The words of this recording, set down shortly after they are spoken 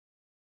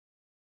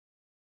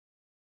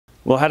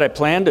Well, had I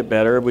planned it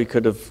better, we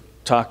could have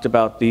talked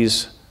about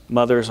these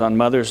mothers on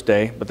Mother's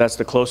Day, but that's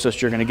the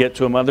closest you're going to get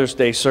to a Mother's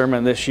Day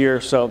sermon this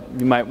year, so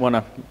you might want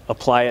to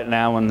apply it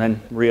now and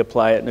then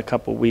reapply it in a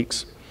couple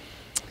weeks.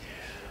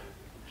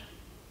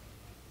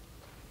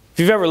 If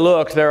you've ever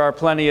looked, there are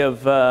plenty of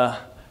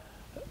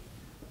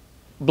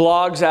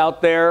blogs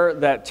out there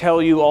that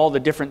tell you all the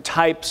different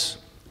types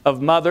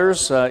of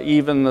mothers.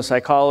 Even the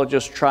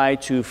psychologists try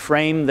to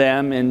frame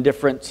them in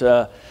different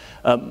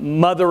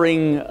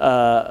mothering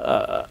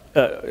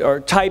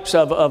or types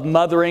of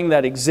mothering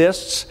that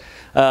exists.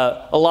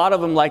 A lot of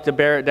them like to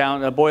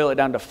boil it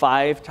down to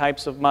 5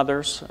 types of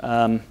mothers.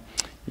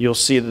 You'll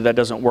see that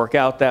doesn't work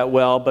out that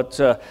well, but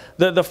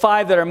the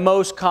 5 that are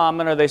most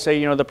common are, they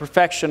say, the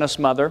perfectionist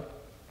mother.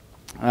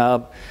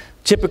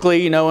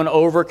 Typically, an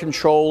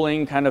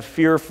over-controlling, kind of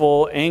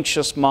fearful,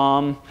 anxious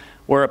mom,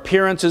 where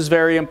appearance is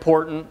very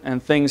important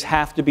and things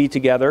have to be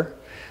together.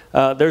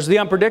 There's the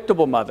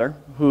unpredictable mother,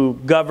 who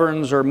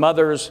governs or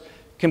mothers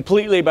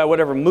completely by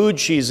whatever mood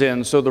she's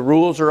in, so the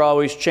rules are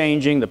always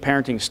changing, the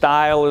parenting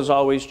style is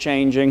always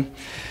changing.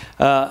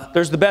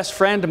 There's the best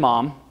friend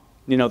mom,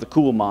 the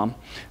cool mom,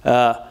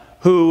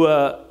 who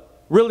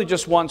really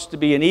just wants to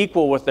be an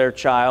equal with their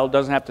child,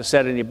 doesn't have to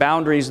set any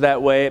boundaries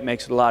that way. It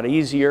makes it a lot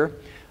easier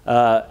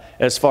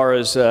as far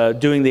as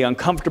doing the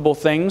uncomfortable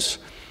things.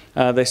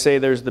 They say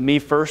there's the me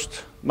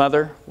first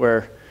mother,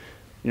 where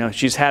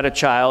she's had a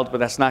child, but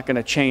that's not going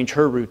to change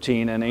her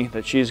routine any,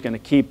 that she's going to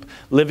keep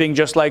living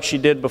just like she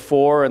did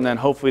before, and then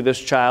hopefully this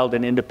child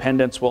in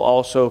independence will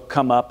also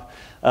come up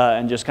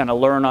and just kind of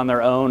learn on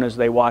their own as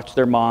they watch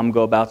their mom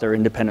go about their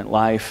independent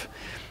life.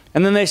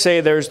 And then they say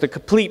there's the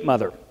complete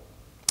mother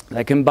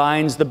that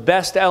combines the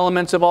best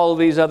elements of all of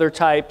these other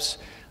types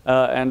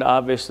and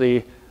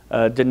obviously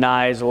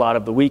denies a lot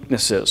of the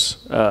weaknesses.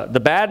 The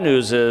bad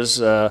news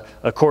is,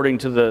 according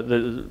to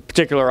the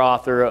particular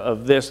author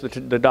of this,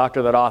 the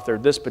doctor that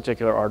authored this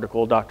particular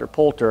article, Dr.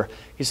 Poulter,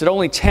 he said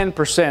only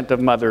 10%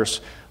 of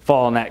mothers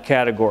fall in that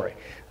category.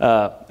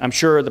 I'm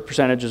sure the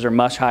percentages are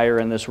much higher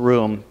in this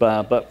room,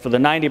 but for the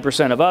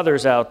 90% of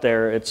others out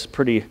there, it's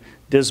pretty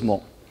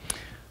dismal.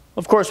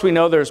 Of course, we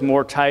know there's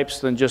more types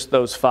than just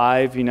those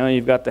 5.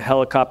 You've got the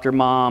helicopter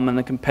mom and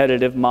the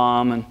competitive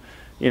mom, and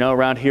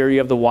around here you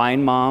have the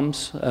wine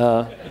moms,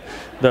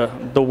 the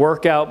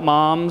workout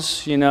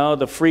moms,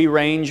 the free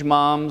range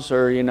moms,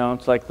 or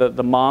it's like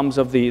the moms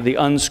of the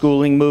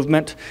unschooling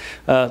movement.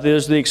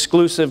 There's the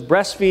exclusive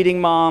breastfeeding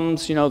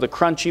moms, the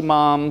crunchy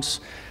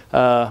moms,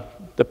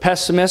 the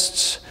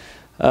pessimists.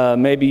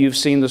 Maybe you've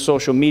seen the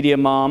social media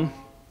mom,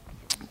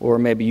 or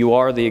maybe you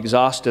are the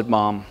exhausted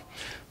mom,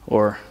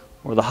 or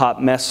the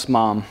hot mess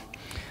mom.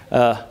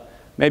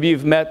 Maybe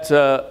you've met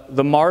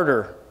the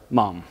martyr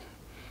mom,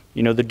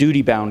 the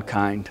duty-bound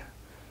kind.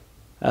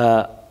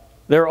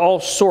 There are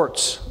all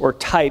sorts or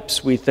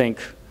types, we think,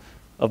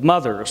 of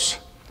mothers.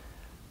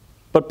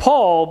 But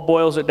Paul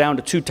boils it down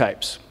to 2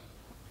 types.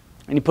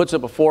 And he puts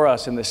it before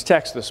us in this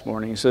text this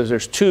morning. He says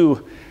there's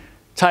 2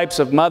 types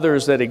of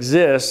mothers that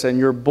exist, and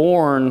you're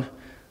born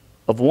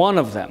of one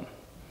of them.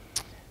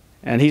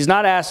 And he's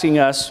not asking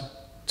us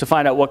to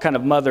find out what kind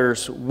of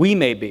mothers we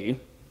may be,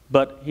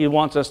 but he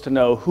wants us to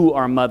know who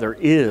our mother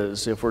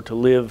is if we're to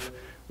live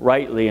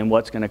rightly in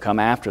what's going to come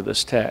after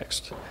this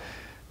text.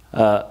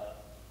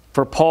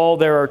 For Paul,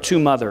 there are 2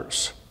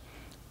 mothers.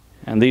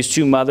 And these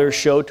 2 mothers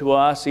show to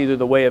us either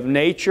the way of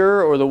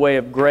nature or the way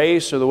of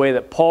grace, or the way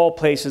that Paul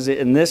places it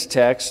in this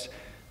text,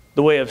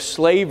 the way of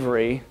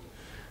slavery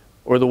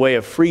or the way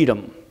of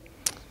freedom.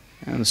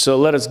 And so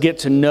let us get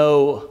to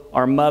know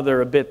our mother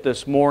a bit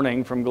this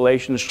morning from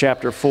Galatians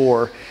chapter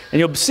 4. And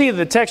you'll see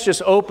the text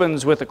just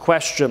opens with a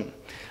question.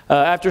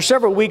 After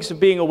several weeks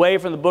of being away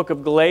from the book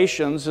of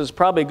Galatians, this is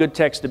probably a good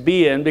text to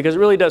be in, because it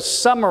really does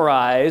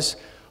summarize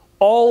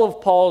all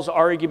of Paul's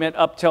argument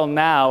up till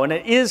now. And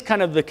it is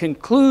kind of the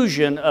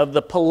conclusion of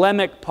the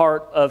polemic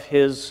part of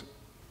his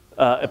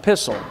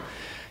epistle.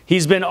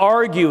 He's been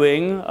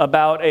arguing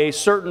about a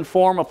certain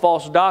form of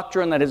false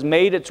doctrine that has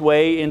made its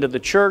way into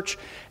the church.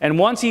 And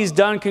once he's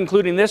done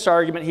concluding this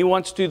argument, he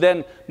wants to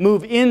then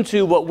move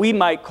into what we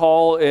might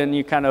call,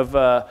 in kind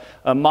of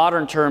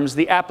modern terms,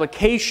 the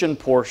application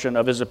portion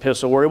of his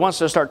epistle, where he wants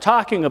to start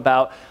talking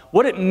about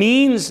what it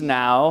means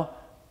now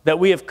that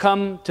we have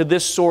come to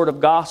this sort of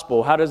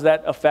gospel. How does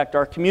that affect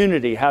our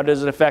community? How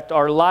does it affect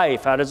our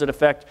life? How does it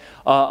affect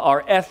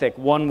our ethic,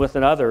 one with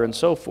another, and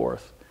so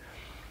forth?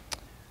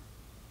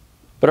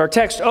 But our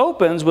text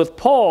opens with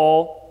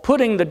Paul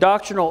putting the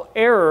doctrinal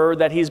error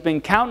that he's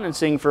been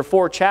countenancing for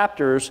 4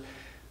 chapters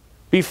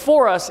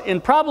before us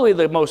in probably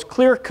the most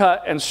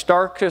clear-cut and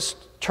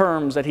starkest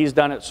terms that he's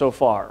done it so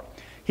far.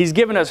 He's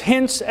given us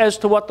hints as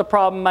to what the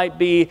problem might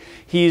be.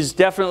 He's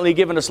definitely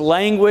given us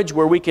language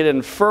where we could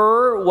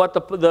infer what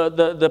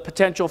the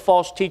potential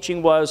false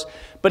teaching was.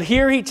 But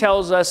here he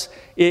tells us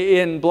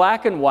in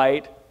black and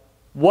white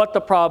what the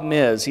problem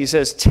is. He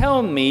says,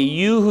 "Tell me,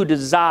 you who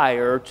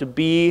desire to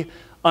be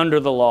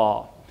under the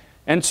law."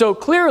 And so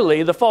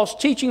clearly the false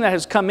teaching that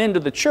has come into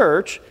the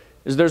church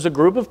is there's a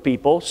group of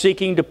people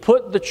seeking to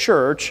put the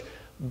church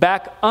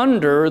back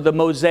under the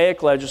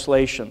Mosaic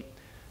legislation,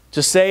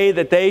 to say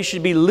that they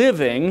should be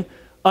living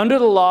under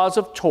the laws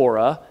of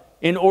Torah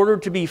in order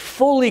to be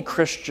fully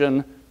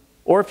Christian,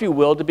 or if you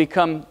will, to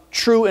become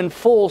true and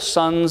full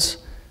sons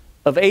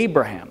of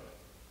Abraham.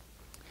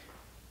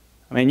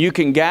 I mean, you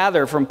can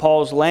gather from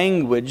Paul's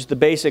language the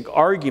basic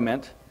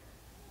argument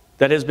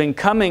that has been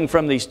coming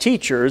from these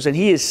teachers, and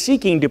he is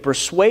seeking to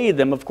persuade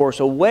them, of course,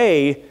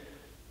 away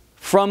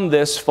from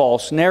this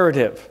false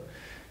narrative.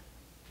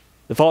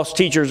 The false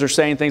teachers are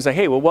saying things like,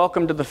 hey, well,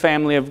 welcome to the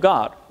family of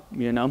God,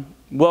 you know.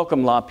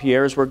 Welcome,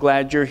 LaPierres, we're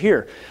glad you're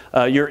here.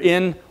 You're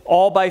in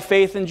all by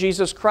faith in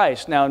Jesus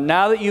Christ. Now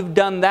that you've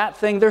done that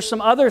thing, there's some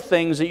other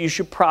things that you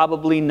should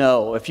probably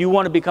know. If you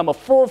want to become a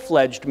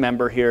full-fledged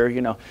member here,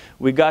 you know,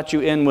 we got you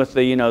in with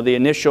the, you know, the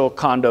initial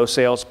condo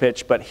sales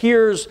pitch, but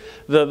here's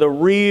the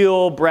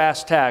real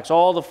brass tacks,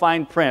 all the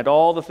fine print,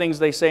 all the things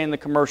they say in the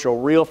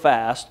commercial real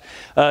fast.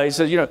 He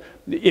says, you know,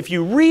 if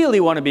you really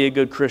want to be a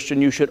good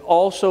Christian, you should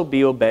also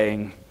be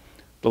obeying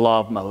the law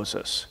of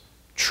Moses.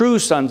 True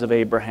sons of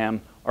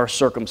Abraham are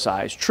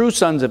circumcised. True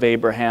sons of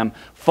Abraham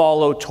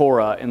follow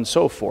Torah and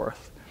so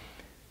forth.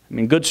 I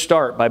mean, good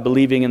start by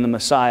believing in the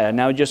Messiah.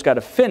 Now you just got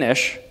to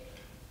finish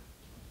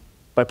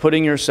by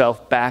putting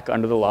yourself back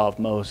under the law of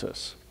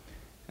Moses.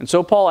 And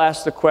so Paul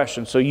asks the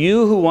question, so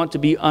you who want to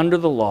be under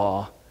the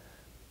law,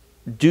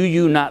 do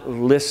you not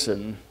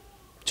listen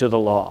to the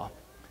law?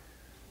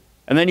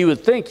 And then you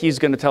would think he's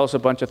going to tell us a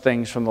bunch of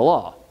things from the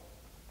law.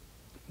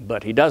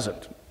 But he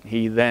doesn't.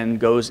 He then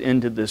goes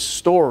into this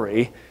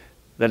story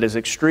that is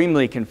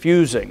extremely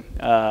confusing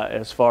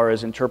as far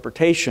as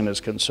interpretation is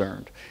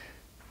concerned.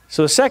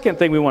 So the second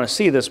thing we want to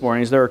see this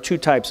morning is there are two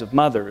types of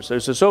mothers.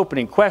 There's this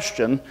opening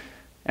question,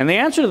 and the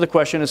answer to the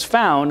question is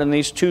found in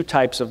these two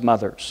types of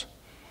mothers.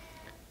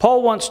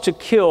 Paul wants to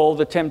kill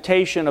the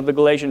temptation of the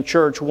Galatian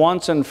church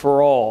once and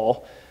for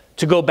all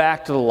to go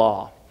back to the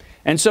law.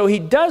 And so he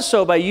does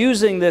so by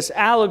using this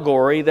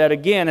allegory that,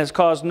 again, has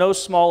caused no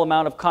small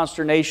amount of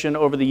consternation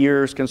over the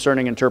years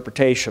concerning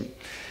interpretation.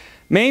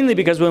 Mainly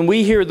because when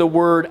we hear the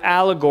word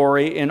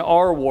allegory in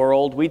our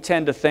world, we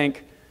tend to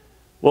think,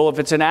 well, if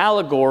it's an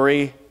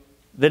allegory,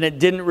 then it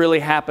didn't really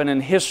happen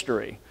in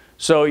history.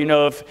 So, you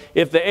know,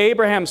 if the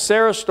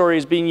Abraham-Sarah story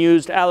is being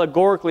used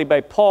allegorically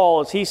by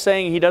Paul, is he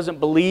saying he doesn't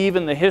believe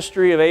in the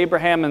history of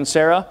Abraham and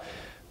Sarah?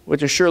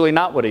 Which is surely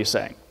not what he's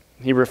saying.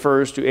 He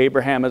refers to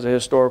Abraham as a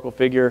historical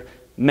figure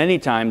many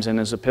times in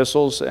his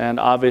epistles, and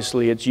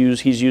obviously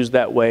he's used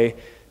that way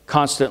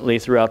constantly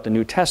throughout the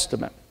New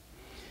Testament.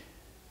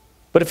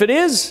 But if it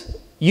is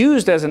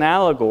used as an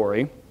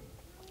allegory,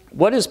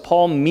 what is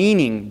Paul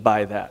meaning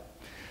by that?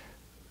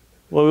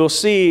 Well, we'll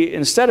see,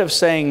 instead of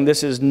saying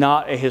this is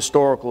not a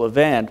historical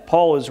event,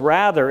 Paul is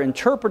rather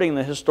interpreting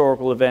the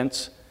historical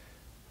events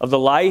of the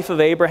life of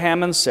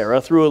Abraham and Sarah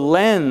through a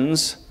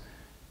lens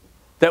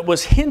that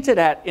was hinted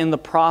at in the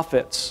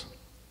prophets,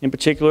 in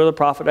particular the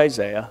prophet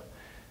Isaiah,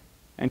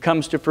 and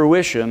comes to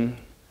fruition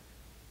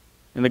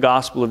in the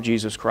gospel of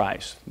Jesus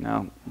Christ.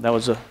 Now, that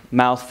was a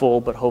mouthful,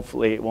 but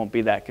hopefully it won't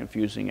be that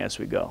confusing as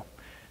we go.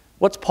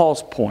 What's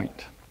Paul's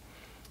point?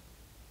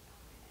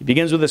 He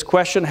begins with this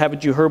question,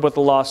 haven't you heard what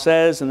the law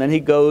says? And then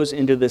he goes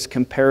into this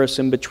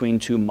comparison between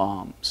two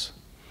moms.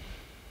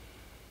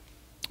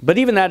 But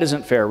even that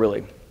isn't fair,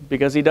 really,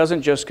 because he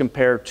doesn't just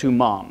compare two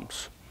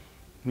moms.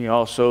 He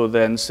also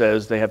then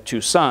says they have two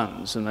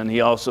sons. And then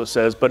he also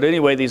says, but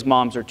anyway, these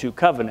moms are two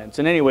covenants.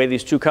 And anyway,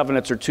 these two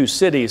covenants are two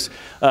cities.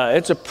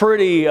 It's a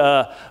pretty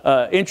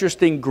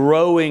interesting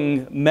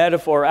growing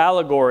metaphor,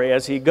 allegory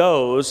as he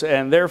goes.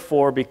 And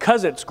therefore,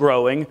 because it's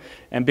growing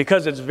and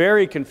because it's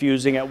very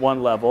confusing at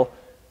one level,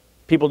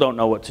 people don't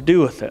know what to do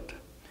with it.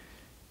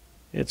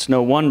 It's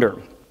no wonder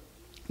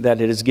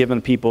that it has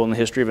given people in the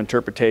history of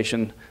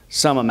interpretation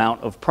some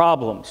amount of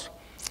problems.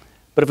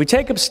 But if we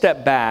take a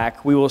step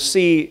back, we will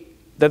see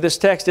that this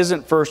text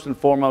isn't first and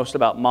foremost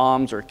about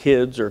moms or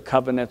kids or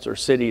covenants or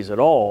cities at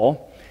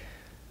all,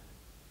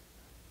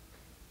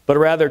 but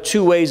rather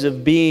two ways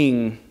of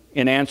being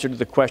in answer to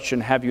the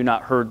question, have you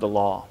not heard the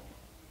law?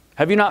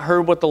 Have you not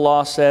heard what the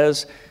law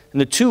says?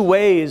 And the two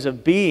ways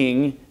of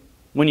being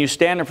when you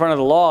stand in front of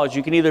the law is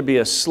you can either be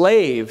a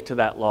slave to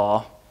that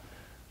law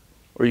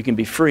or you can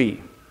be free.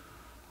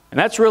 And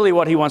that's really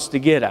what he wants to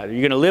get at. Are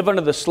you going to live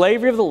under the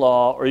slavery of the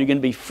law or are you going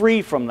to be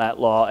free from that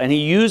law? And he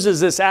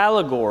uses this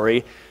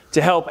allegory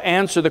to help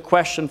answer the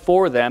question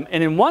for them,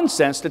 and in one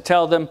sense to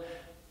tell them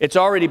it's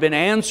already been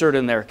answered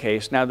in their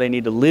case, now they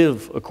need to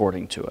live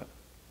according to it.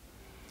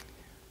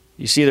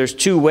 You see, there's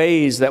two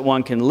ways that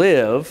one can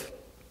live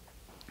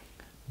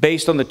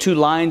based on the two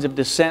lines of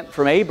descent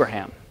from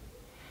Abraham.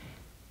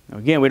 Now,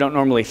 again, we don't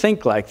normally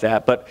think like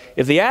that, but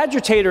if the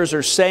agitators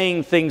are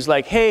saying things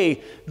like,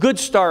 hey, good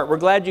start, we're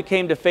glad you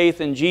came to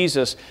faith in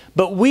Jesus,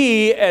 but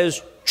we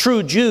as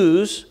true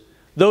Jews,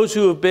 those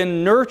who have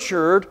been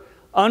nurtured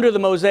under the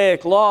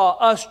Mosaic law,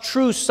 us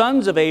true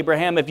sons of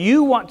Abraham, if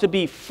you want to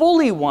be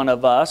fully one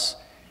of us,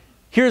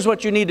 here's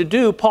what you need to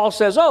do. Paul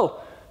says, oh,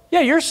 yeah,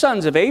 you're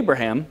sons of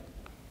Abraham,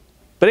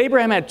 but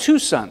Abraham had two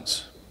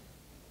sons.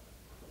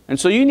 And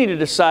so you need to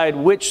decide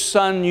which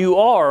son you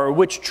are, or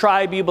which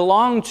tribe you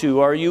belong to.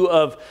 Are you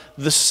of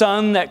the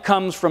son that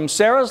comes from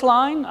Sarah's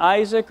line,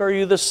 Isaac, or are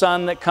you the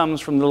son that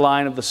comes from the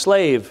line of the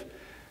slave,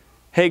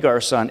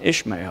 Hagar's son,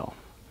 Ishmael?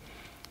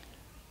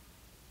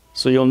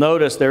 So you'll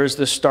notice there is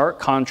this stark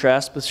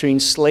contrast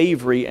between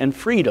slavery and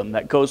freedom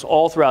that goes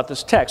all throughout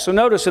this text. So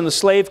notice in the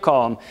slave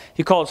column,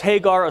 he calls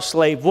Hagar a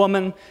slave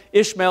woman.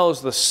 Ishmael is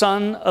the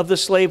son of the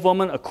slave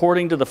woman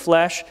according to the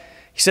flesh.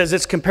 He says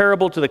it's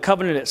comparable to the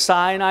covenant at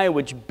Sinai,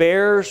 which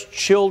bears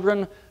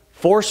children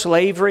for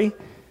slavery,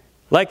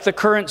 like the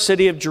current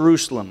city of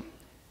Jerusalem,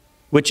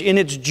 which in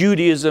its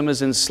Judaism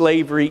is in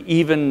slavery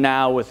even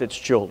now with its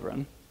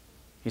children.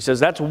 He says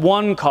that's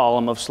one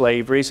column of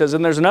slavery. He says,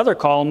 and there's another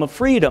column of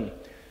freedom,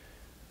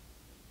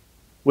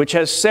 which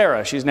has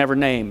Sarah. She's never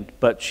named,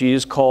 but she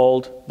is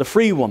called the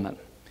free woman.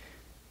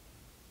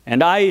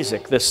 And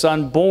Isaac, the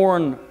son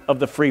born of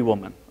the free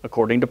woman,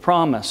 according to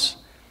promise.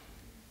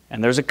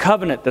 And there's a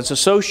covenant that's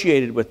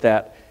associated with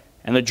that.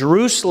 And the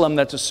Jerusalem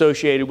that's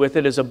associated with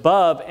it is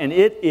above, and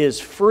it is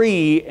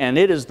free, and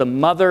it is the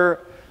mother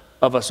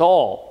of us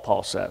all,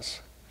 Paul says.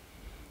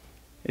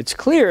 It's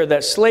clear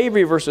that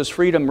slavery versus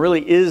freedom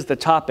really is the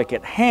topic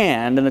at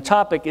hand, and the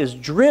topic is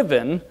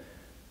driven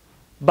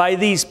by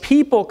these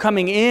people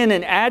coming in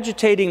and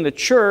agitating the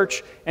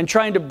church and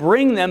trying to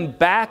bring them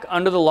back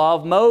under the law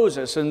of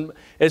Moses. And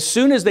as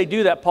soon as they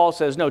do that, Paul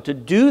says, no, to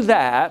do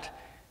that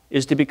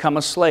is to become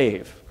a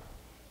slave.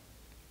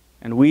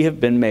 And we have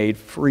been made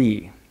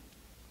free.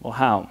 Well,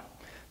 how?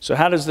 So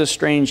how does this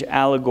strange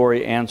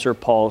allegory answer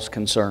Paul's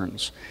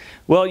concerns?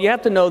 Well, you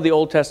have to know the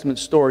Old Testament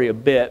story a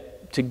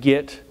bit to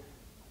get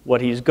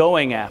what he's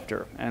going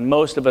after. And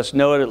most of us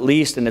know it at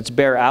least in its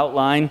bare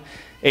outline.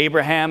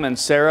 Abraham and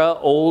Sarah,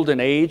 old in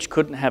age,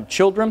 couldn't have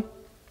children.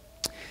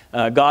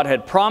 God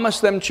had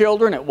promised them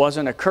children. It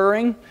wasn't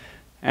occurring.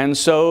 And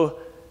so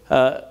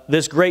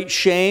this great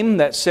shame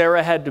that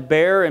Sarah had to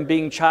bear in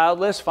being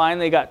childless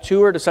finally got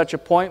to her to such a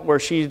point where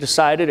she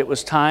decided it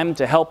was time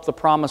to help the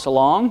promise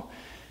along.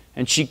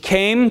 And she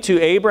came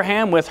to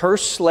Abraham with her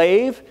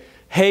slave,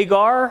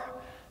 Hagar,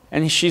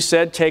 and she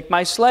said, take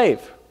my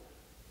slave.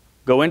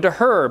 Go into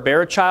her,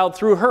 bear a child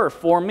through her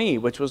for me,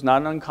 which was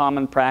not an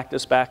uncommon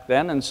practice back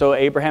then. And so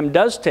Abraham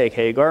does take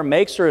Hagar,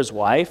 makes her his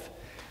wife,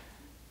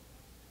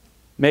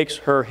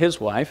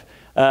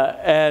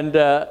 and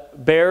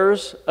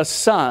bears a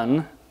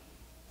son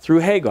through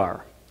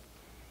Hagar.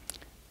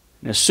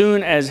 And as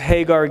soon as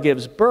Hagar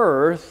gives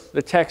birth,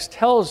 the text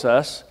tells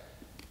us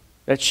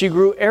that she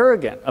grew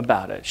arrogant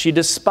about it. She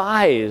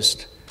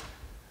despised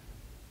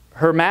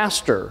her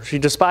master. She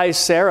despised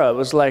Sarah. It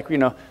was like,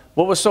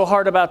 what was so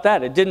hard about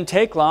that? It didn't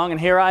take long, and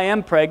here I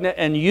am pregnant,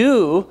 and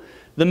you,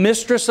 the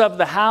mistress of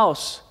the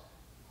house,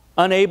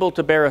 unable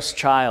to bear a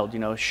child.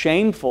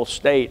 Shameful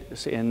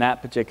state in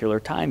that particular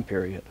time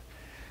period.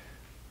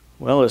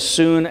 Well, as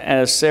soon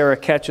as Sarah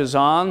catches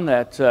on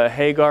that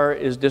Hagar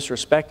is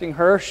disrespecting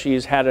her,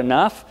 she's had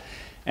enough.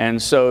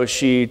 And so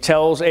she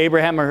tells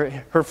Abraham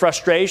her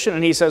frustration,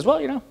 and he says,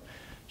 well,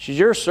 she's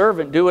your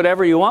servant. Do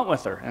whatever you want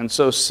with her. And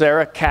so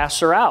Sarah casts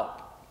her out.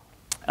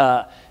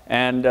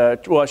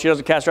 She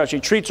doesn't cast her out.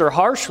 She treats her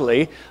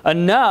harshly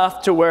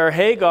enough to where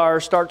Hagar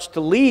starts to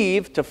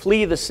leave, to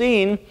flee the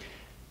scene.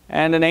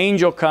 And an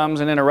angel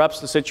comes and interrupts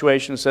the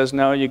situation and says,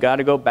 no, you got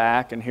to go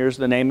back. And here's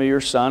the name of your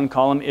son.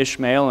 Call him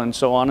Ishmael, and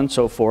so on and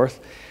so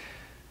forth.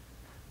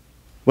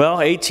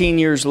 Well, 18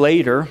 years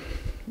later,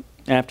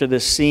 after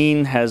this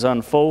scene has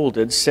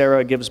unfolded,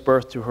 Sarah gives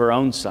birth to her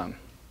own son,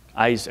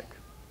 Isaac.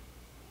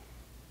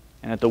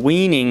 And at the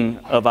weaning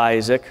of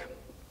Isaac,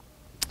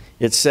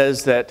 it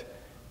says that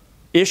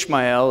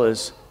Ishmael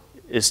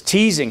is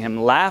teasing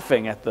him,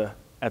 laughing at the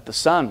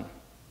son,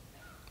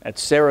 at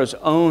Sarah's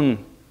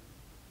own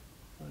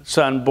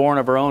son born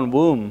of her own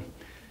womb.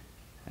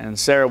 And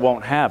Sarah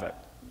won't have it.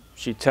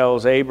 She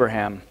tells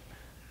Abraham,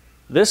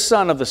 this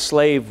son of the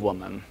slave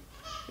woman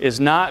is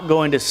not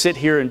going to sit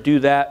here and do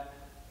that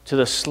to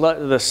the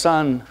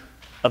son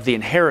of the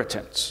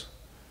inheritance,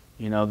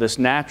 this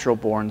natural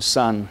born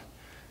son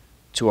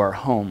to our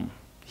home.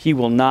 He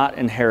will not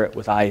inherit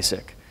with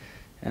Isaac.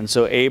 And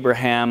so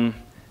Abraham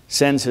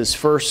sends his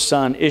first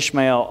son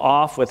Ishmael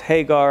off with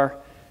Hagar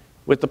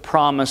with the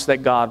promise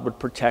that God would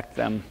protect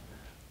them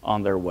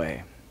on their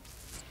way.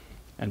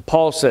 And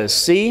Paul says,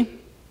 see,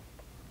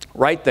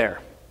 right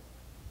there,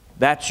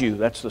 that's you.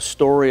 That's the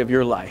story of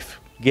your life.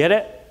 Get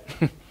it?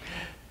 You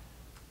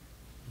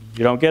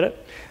don't get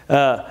it?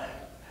 Well,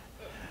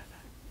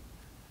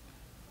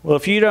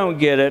 if you don't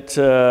get it,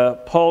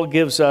 Paul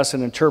gives us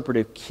an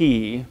interpretive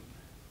key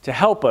to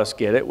help us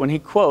get it when he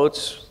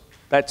quotes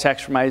that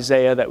text from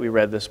Isaiah that we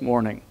read this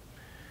morning.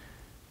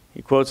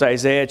 He quotes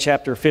Isaiah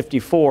chapter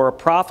 54, a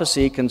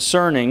prophecy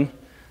concerning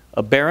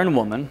a barren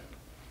woman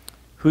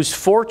whose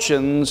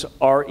fortunes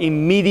are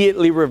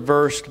immediately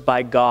reversed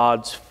by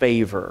God's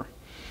favor.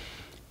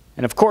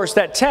 And of course,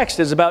 that text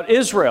is about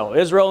Israel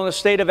in a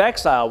state of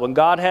exile, when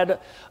God had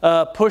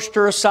pushed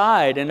her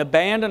aside and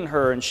abandoned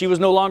her, and she was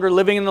no longer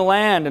living in the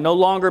land and no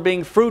longer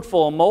being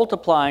fruitful and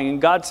multiplying. And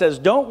God says,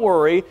 don't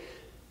worry,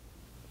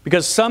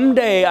 Because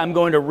someday I'm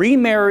going to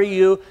remarry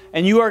you,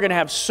 and you are going to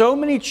have so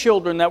many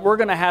children that we're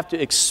going to have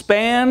to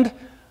expand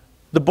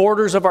the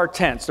borders of our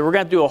tents. That we're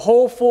going to do a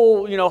whole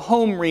full,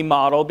 home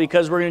remodel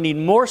because we're going to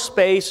need more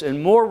space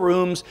and more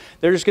rooms.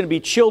 There's going to be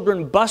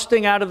children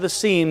busting out of the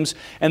seams.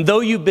 And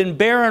though you've been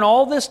barren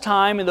all this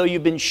time, and though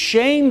you've been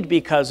shamed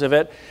because of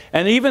it,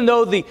 and even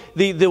though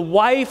the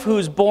wife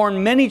who's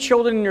borne many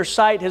children in your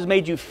sight has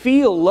made you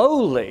feel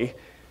lowly,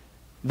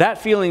 that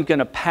feeling is going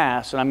to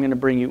pass, and I'm going to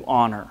bring you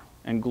honor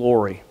and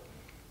glory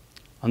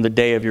on the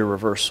day of your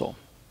reversal.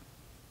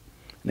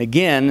 And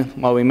again,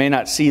 while we may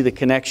not see the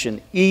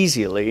connection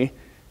easily,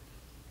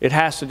 it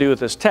has to do with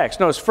this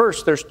text. Notice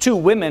first, there's two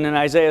women in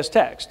Isaiah's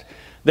text.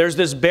 There's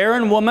this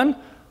barren woman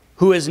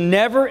who has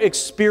never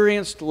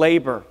experienced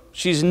labor.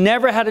 She's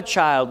never had a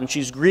child, and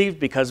she's grieved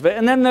because of it.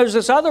 And then there's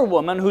this other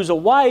woman who's a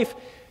wife,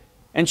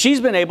 and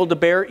she's been able to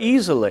bear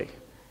easily.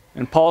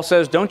 And Paul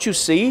says, don't you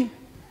see?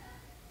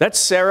 That's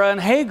Sarah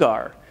and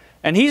Hagar.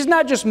 And he's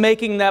not just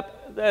making that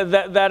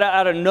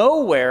out of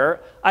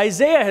nowhere.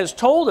 Isaiah has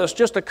told us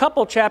just a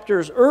couple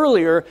chapters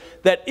earlier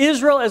that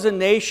Israel as a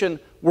nation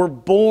were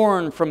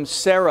born from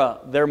Sarah,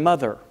 their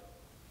mother.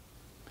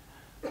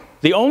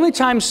 The only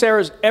time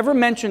Sarah's ever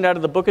mentioned out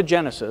of the book of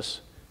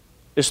Genesis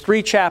is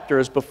 3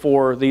 chapters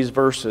before these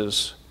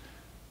verses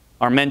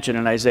are mentioned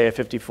in Isaiah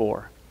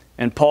 54.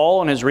 And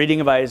Paul, in his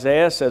reading of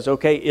Isaiah, says,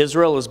 okay,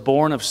 Israel is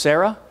born of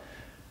Sarah.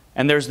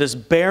 And there's this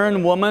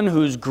barren woman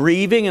who's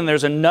grieving, and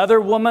there's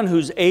another woman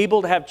who's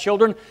able to have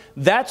children.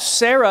 That's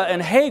Sarah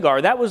and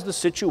Hagar. That was the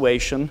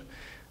situation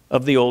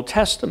of the Old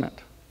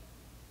Testament.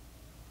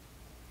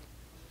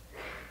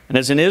 And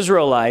as an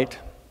Israelite,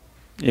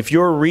 if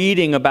you're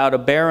reading about a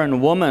barren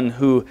woman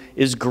who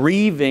is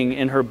grieving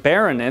in her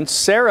barrenness,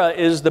 Sarah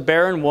is the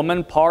barren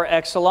woman par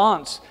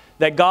excellence,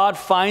 that God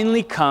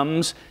finally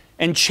comes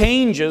and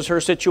changes her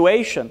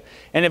situation.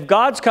 And if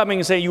God's coming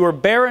and saying, you are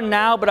barren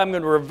now, but I'm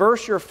going to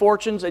reverse your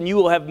fortunes and you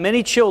will have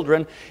many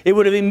children, it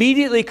would have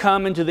immediately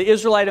come into the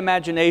Israelite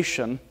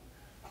imagination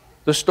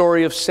the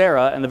story of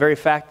Sarah and the very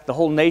fact that the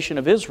whole nation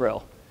of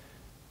Israel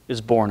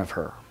is born of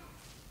her.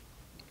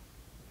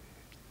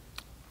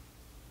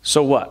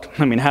 So what?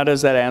 How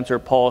does that answer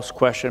Paul's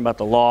question about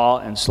the law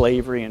and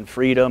slavery and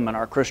freedom and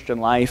our Christian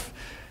life?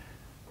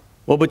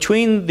 Well,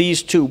 between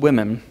these two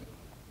women,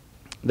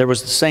 there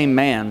was the same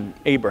man,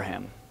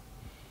 Abraham.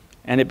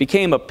 And it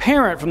became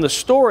apparent from the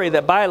story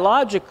that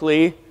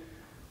biologically,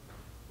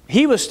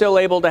 he was still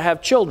able to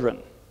have children,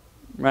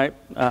 right?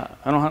 I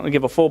don't have to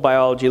give a full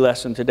biology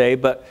lesson today,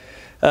 but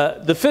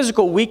the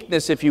physical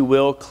weakness, if you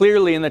will,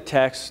 clearly in the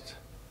text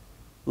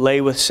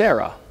lay with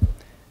Sarah.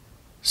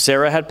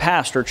 Sarah had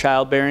passed her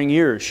childbearing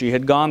years. She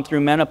had gone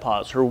through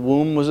menopause. Her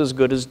womb was as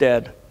good as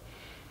dead.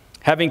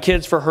 Having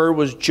kids for her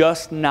was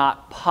just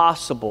not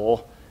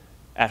possible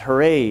at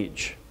her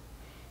age.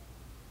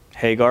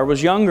 Hagar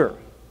was younger.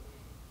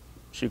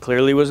 She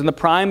clearly was in the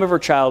prime of her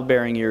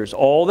childbearing years.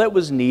 All that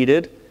was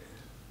needed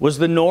was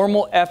the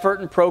normal effort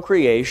and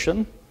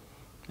procreation.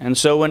 And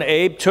so when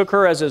Abe took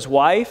her as his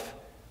wife,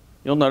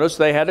 you'll notice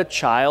they had a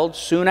child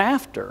soon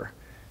after.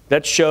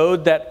 That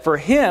showed that for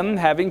him,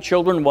 having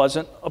children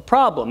wasn't a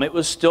problem. It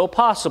was still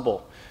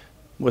possible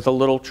with a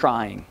little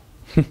trying.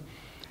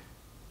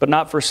 But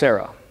not for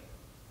Sarah.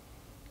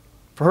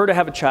 For her to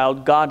have a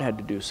child, God had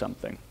to do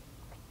something.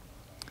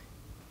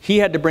 He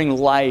had to bring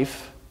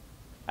life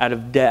out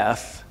of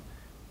death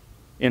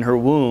in her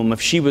womb if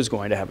she was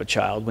going to have a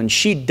child. When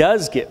she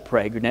does get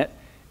pregnant,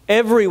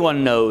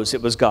 everyone knows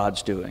it was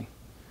God's doing.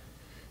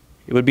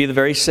 It would be the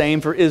very same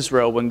for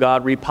Israel when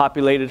God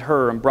repopulated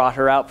her and brought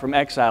her out from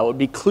exile. It would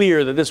be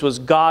clear that this was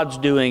God's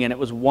doing and it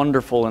was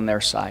wonderful in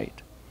their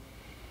sight.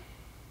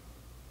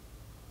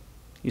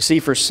 You see,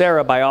 for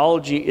Sarah,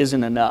 biology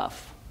isn't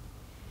enough.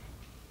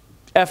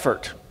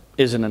 Effort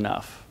isn't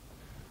enough.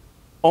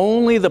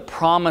 Only the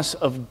promise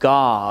of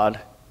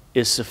God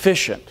is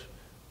sufficient.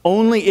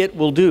 Only it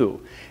will do.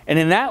 And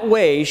in that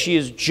way, she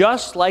is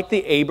just like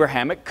the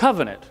Abrahamic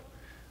covenant,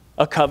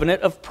 a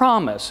covenant of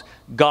promise.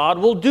 God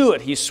will do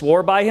it. He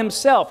swore by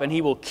himself, and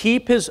he will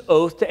keep his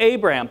oath to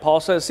Abraham. Paul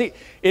says, see,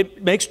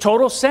 it makes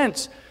total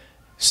sense.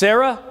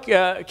 Sarah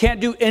can't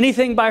do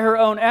anything by her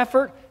own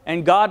effort,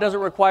 and God doesn't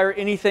require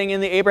anything in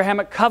the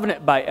Abrahamic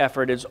covenant by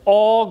effort. It's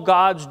all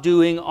God's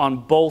doing on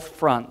both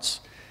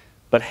fronts.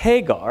 But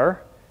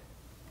Hagar,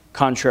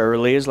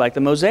 contrarily, is like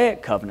the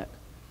Mosaic covenant,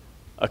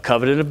 a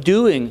covenant of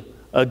doing,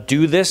 a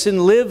do this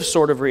and live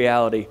sort of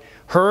reality.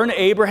 Her and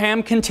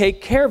Abraham can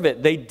take care of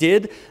it. They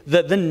did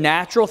the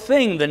natural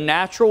thing, the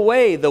natural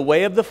way, the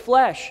way of the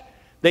flesh.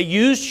 They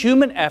used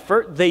human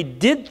effort. They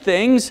did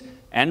things,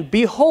 and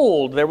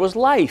behold, there was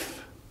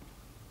life.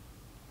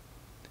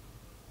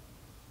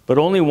 But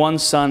only one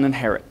son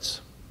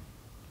inherits,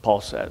 Paul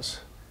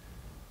says,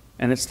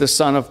 and it's the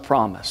son of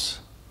promise.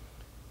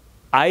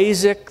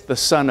 Isaac, the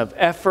son of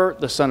effort,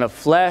 the son of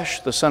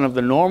flesh, the son of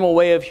the normal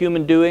way of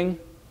human doing,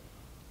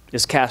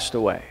 is cast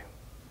away.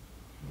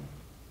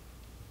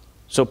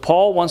 So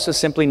Paul wants to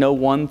simply know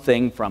one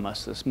thing from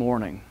us this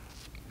morning,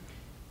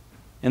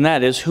 and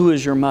that is, who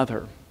is your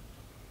mother?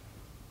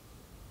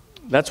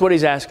 That's what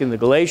he's asking the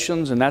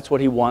Galatians, and that's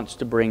what he wants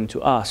to bring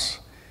to us.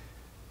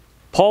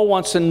 Paul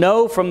wants to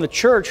know from the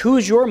church, who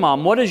is your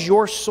mom? What is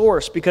your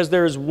source? Because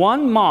there is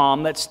one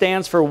mom that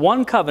stands for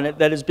one covenant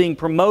that is being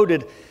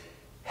promoted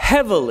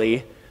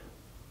heavily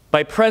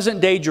by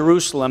present-day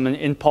Jerusalem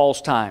in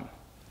Paul's time.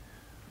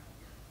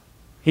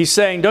 He's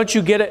saying, don't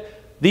you get it?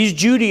 These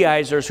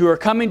Judaizers who are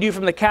coming to you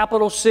from the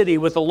capital city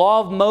with the law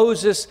of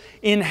Moses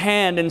in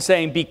hand and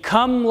saying,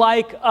 become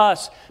like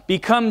us,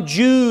 become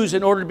Jews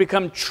in order to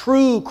become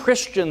true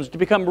Christians, to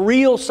become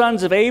real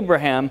sons of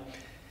Abraham.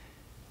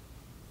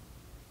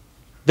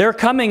 They're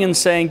coming and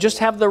saying, just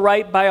have the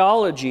right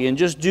biology and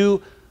just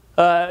do,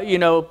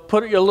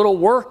 put your little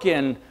work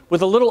in.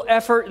 With a little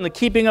effort in the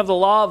keeping of the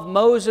law of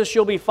Moses,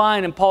 you'll be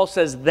fine. And Paul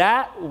says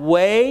that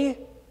way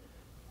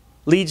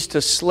leads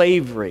to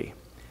slavery,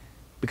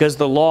 because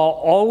the law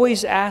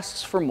always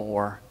asks for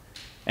more,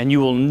 and you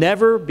will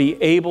never be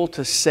able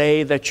to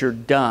say that you're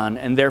done,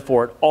 and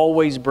therefore it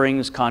always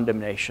brings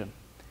condemnation.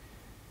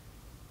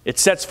 It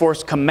sets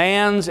forth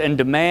commands and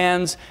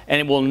demands,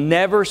 and it will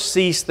never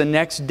cease the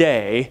next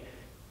day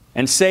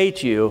and say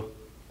to you,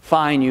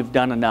 fine, you've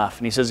done enough.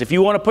 And he says, if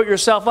you want to put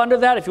yourself under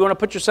that, if you want to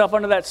put yourself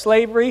under that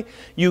slavery,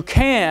 you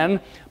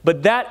can,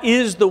 but that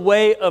is the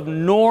way of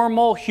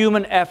normal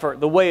human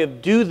effort, the way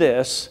of do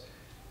this,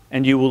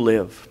 and you will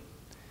live.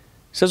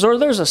 He says, or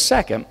there's a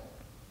second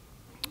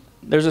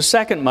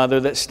mother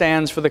that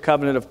stands for the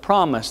covenant of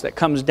promise that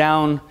comes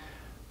down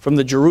from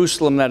the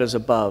Jerusalem that is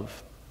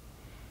above.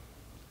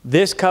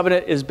 This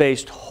covenant is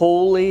based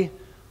wholly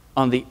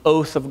on the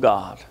oath of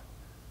God,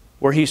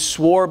 where he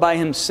swore by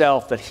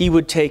himself that he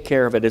would take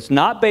care of it. It's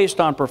not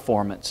based on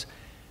performance,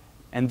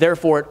 and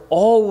therefore it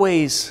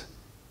always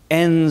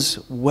ends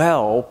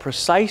well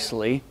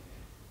precisely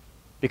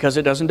because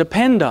it doesn't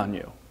depend on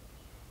you.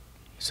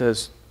 He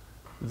says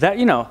that,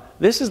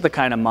 this is the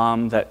kind of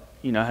mom that,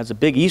 has a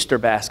big Easter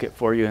basket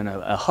for you and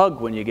a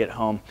hug when you get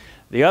home.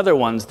 The other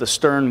one's the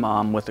stern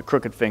mom with the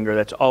crooked finger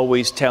that's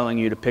always telling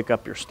you to pick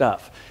up your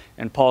stuff.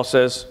 And Paul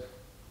says,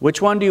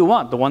 which one do you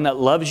want? The one that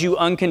loves you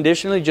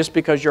unconditionally just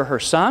because you're her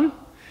son?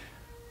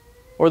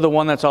 Or the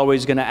one that's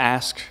always going to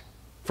ask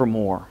for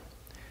more?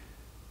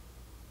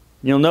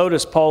 You'll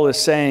notice Paul is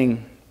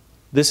saying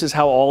this is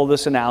how all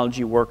this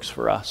analogy works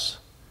for us.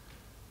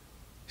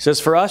 He says,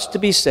 for us to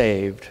be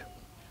saved,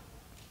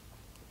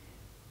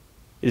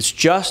 it's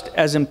just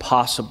as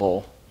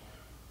impossible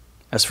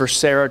as for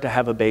Sarah to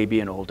have a baby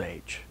in old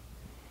age.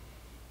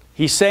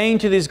 He's saying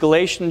to these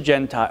Galatian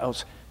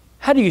Gentiles,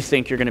 how do you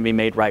think you're going to be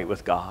made right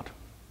with God?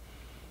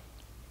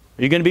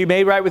 Are you going to be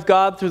made right with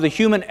God through the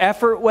human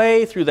effort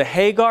way, through the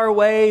Hagar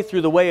way,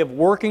 through the way of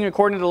working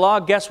according to the law?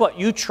 Guess what?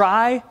 You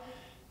try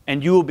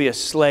and you will be a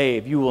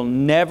slave. You will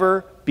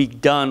never be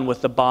done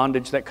with the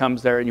bondage that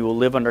comes there, and you will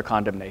live under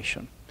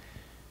condemnation.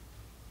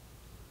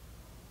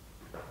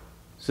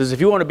 It says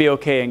if you want to be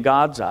okay in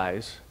God's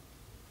eyes,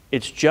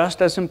 it's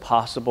just as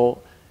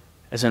impossible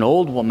as an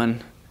old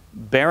woman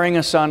bearing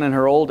a son in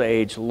her old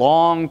age,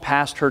 long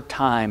past her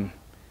time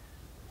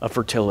of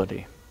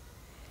fertility.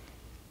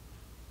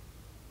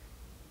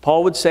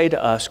 Paul would say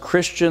to us,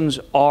 Christians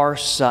are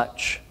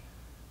such,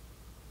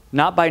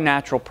 not by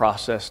natural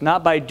process,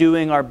 not by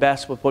doing our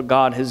best with what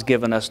God has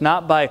given us,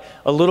 not by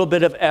a little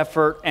bit of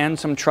effort and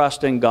some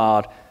trust in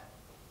God,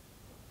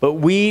 but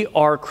we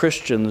are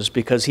Christians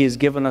because He has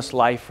given us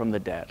life from the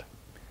dead.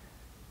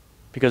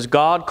 Because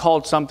God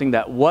called something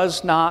that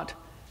was not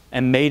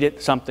and made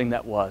it something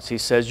that was. He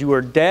says, you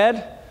are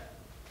dead,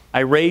 I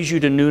raise you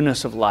to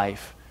newness of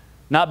life,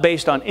 not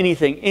based on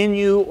anything in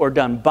you or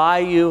done by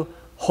you,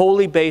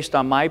 wholly based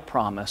on my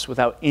promise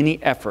without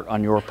any effort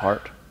on your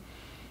part.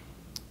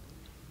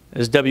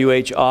 As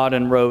W.H.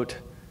 Auden wrote,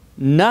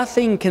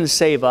 nothing can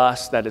save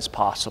us that is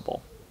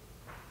possible.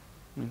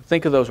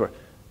 Think of those words.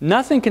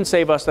 Nothing can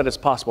save us that is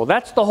possible.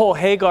 That's the whole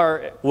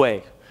Hagar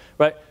way,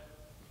 right?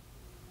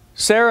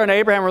 Sarah and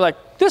Abraham were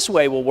like, this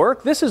way will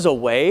work. This is a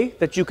way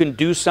that you can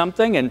do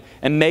something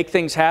and make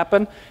things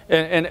happen.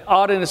 And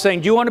Auden is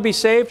saying, do you want to be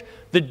saved?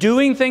 The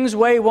doing things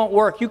way won't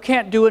work. You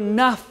can't do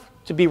enough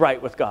to be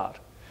right with God.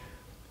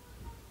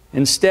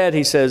 Instead,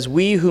 he says,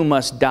 we who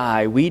must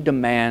die, we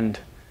demand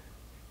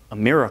a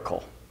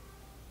miracle.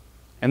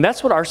 And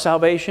that's what our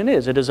salvation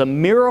is. It is a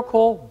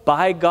miracle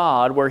by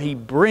God where He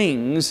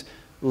brings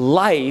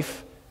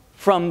life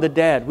from the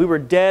dead. We were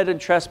dead in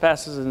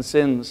trespasses and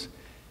sins.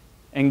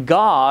 And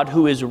God,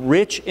 who is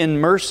rich in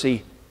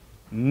mercy,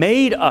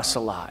 made us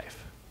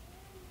alive.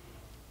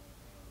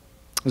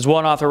 As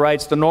one author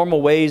writes, the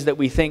normal ways that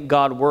we think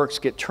God works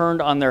get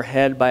turned on their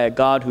head by a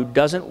God who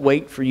doesn't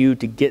wait for you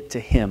to get to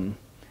Him,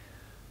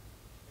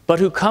 but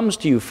who comes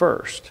to you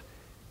first.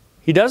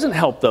 He doesn't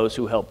help those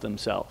who help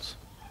themselves.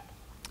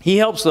 He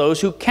helps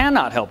those who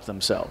cannot help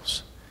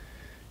themselves.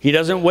 He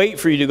doesn't wait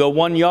for you to go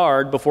 1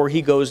 yard before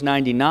He goes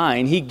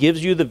 99. He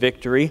gives you the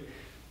victory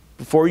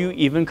before you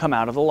even come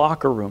out of the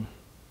locker room.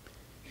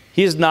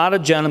 He is not a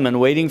gentleman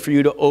waiting for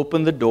you to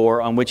open the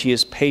door on which He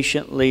is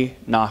patiently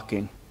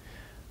knocking.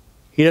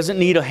 He doesn't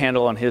need a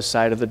handle on His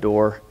side of the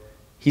door.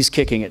 He's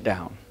kicking it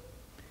down.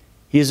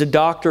 He is a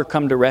doctor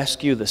come to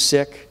rescue the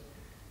sick.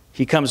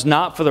 He comes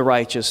not for the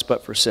righteous,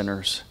 but for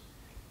sinners.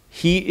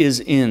 He is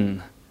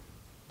in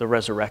the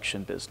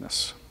resurrection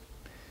business.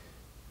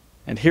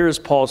 And here is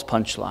Paul's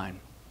punchline.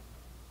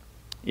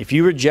 If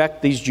you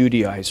reject these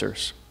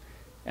Judaizers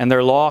and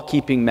their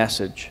law-keeping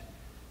message,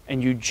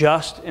 and you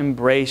just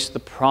embrace the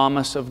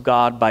promise of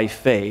God by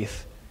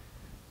faith,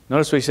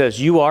 notice what he says,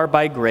 you are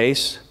by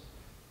grace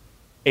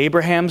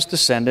Abraham's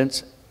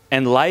descendants,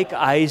 and like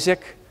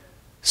Isaac,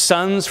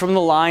 sons from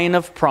the line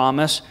of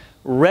promise,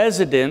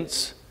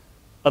 residents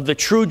of the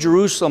true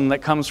Jerusalem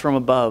that comes from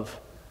above,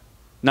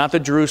 not the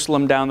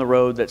Jerusalem down the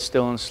road that's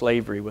still in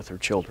slavery with her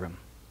children.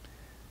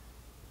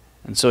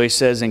 And so he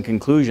says in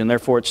conclusion,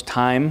 therefore it's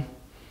time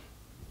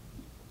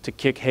to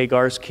kick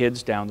Hagar's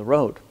kids down the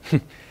road.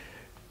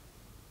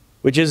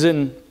 Which is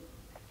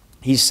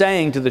he's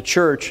saying to the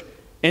church,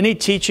 any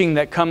teaching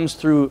that comes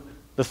through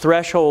the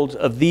thresholds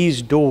of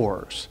these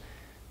doors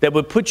that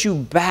would put you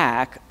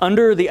back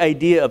under the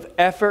idea of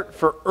effort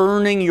for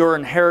earning your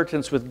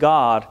inheritance with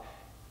God,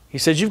 he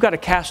says you've got to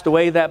cast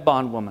away that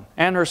bondwoman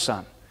and her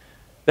son.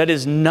 That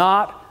is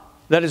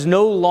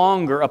no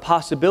longer a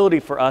possibility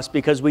for us,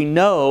 because we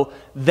know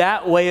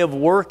that way of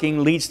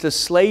working leads to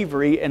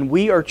slavery, and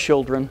we are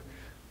children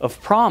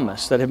of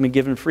promise that have been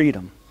given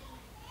freedom.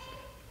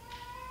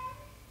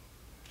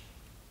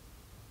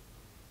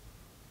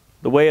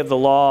 The way of the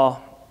law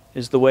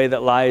is the way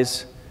that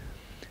lies.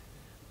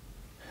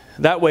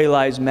 That way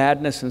lies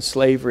madness and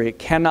slavery. It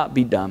cannot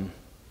be done,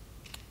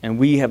 and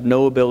we have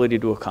no ability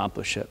to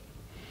accomplish it.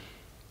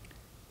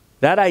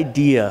 That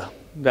idea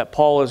that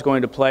Paul is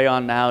going to play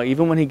on now,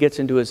 even when he gets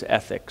into his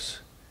ethics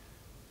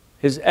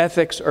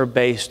are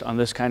based on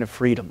this kind of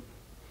freedom.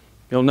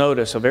 You'll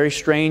notice a very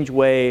strange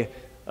way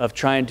of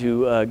trying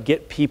to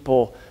get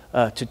people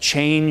to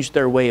change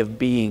their way of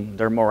being,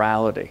 their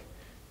morality.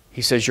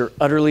 He says, you're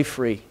utterly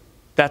free.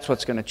 That's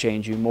what's going to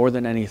change you more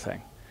than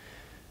anything.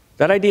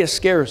 That idea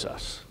scares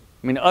us.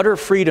 I mean, utter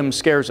freedom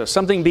scares us.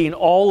 Something being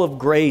all of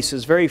grace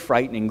is very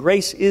frightening.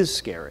 Grace is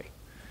scary.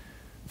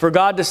 For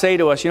God to say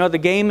to us, the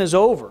game is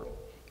over.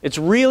 It's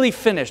really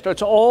finished.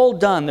 It's all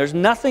done. There's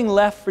nothing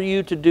left for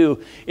you to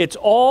do. It's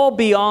all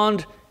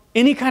beyond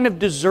any kind of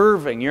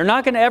deserving. You're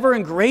not going to ever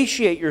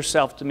ingratiate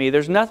yourself to me.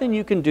 There's nothing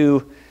you can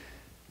do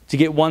to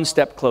get one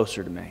step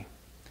closer to me.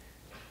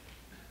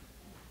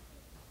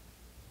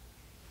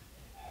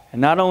 And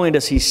not only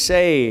does he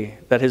say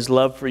that his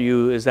love for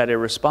you is that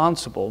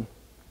irresponsible,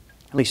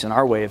 at least in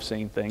our way of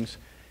seeing things,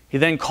 he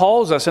then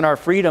calls us in our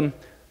freedom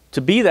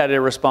to be that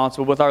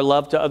irresponsible with our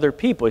love to other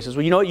people. He says,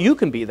 well, you know what? You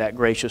can be that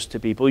gracious to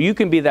people. You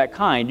can be that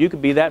kind. You can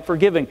be that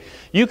forgiving.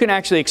 You can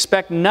actually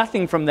expect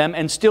nothing from them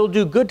and still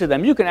do good to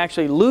them. You can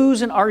actually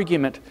lose an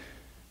argument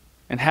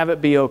and have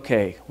it be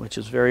okay, which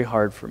is very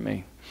hard for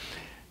me.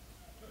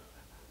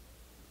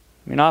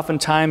 I mean,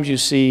 oftentimes you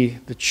see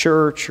the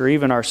church or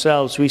even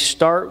ourselves, we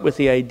start with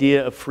the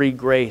idea of free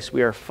grace.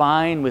 We are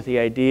fine with the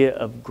idea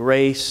of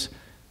grace,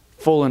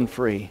 full and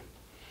free.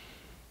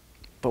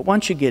 But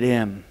once you get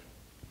in,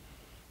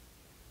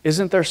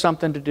 isn't there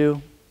something to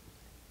do?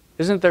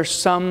 Isn't there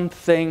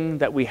something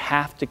that we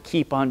have to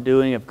keep on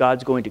doing if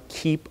God's going to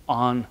keep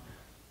on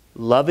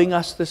loving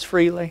us this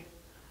freely?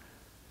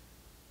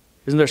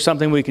 Isn't there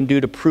something we can do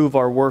to prove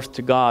our worth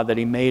to God, that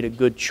He made a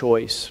good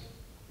choice?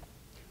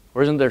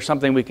 Or isn't there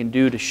something we can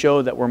do to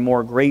show that we're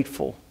more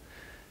grateful?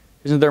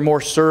 Isn't there more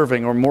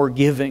serving or more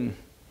giving?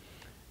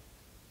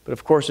 But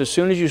of course, as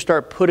soon as you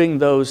start putting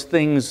those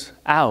things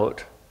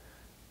out,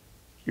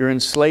 you're in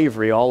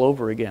slavery all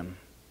over again.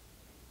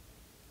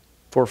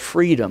 For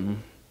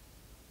freedom,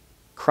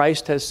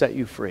 Christ has set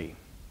you free.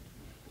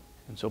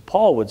 And so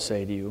Paul would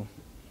say to you,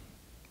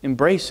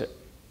 embrace it,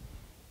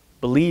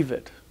 believe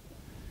it,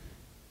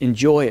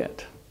 enjoy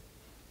it.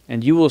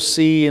 And you will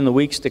see in the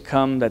weeks to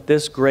come that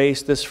this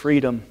grace, this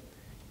freedom,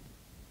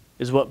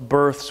 is what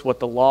births what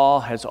the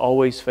law has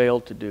always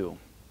failed to do.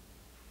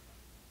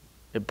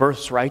 It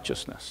births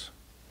righteousness.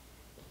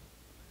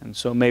 And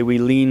so may we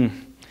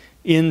lean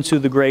into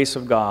the grace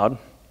of God,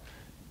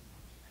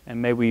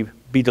 and may we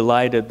be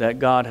delighted that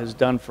God has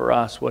done for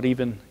us what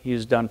even He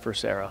has done for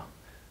Sarah,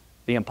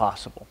 the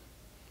impossible.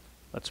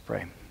 Let's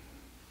pray.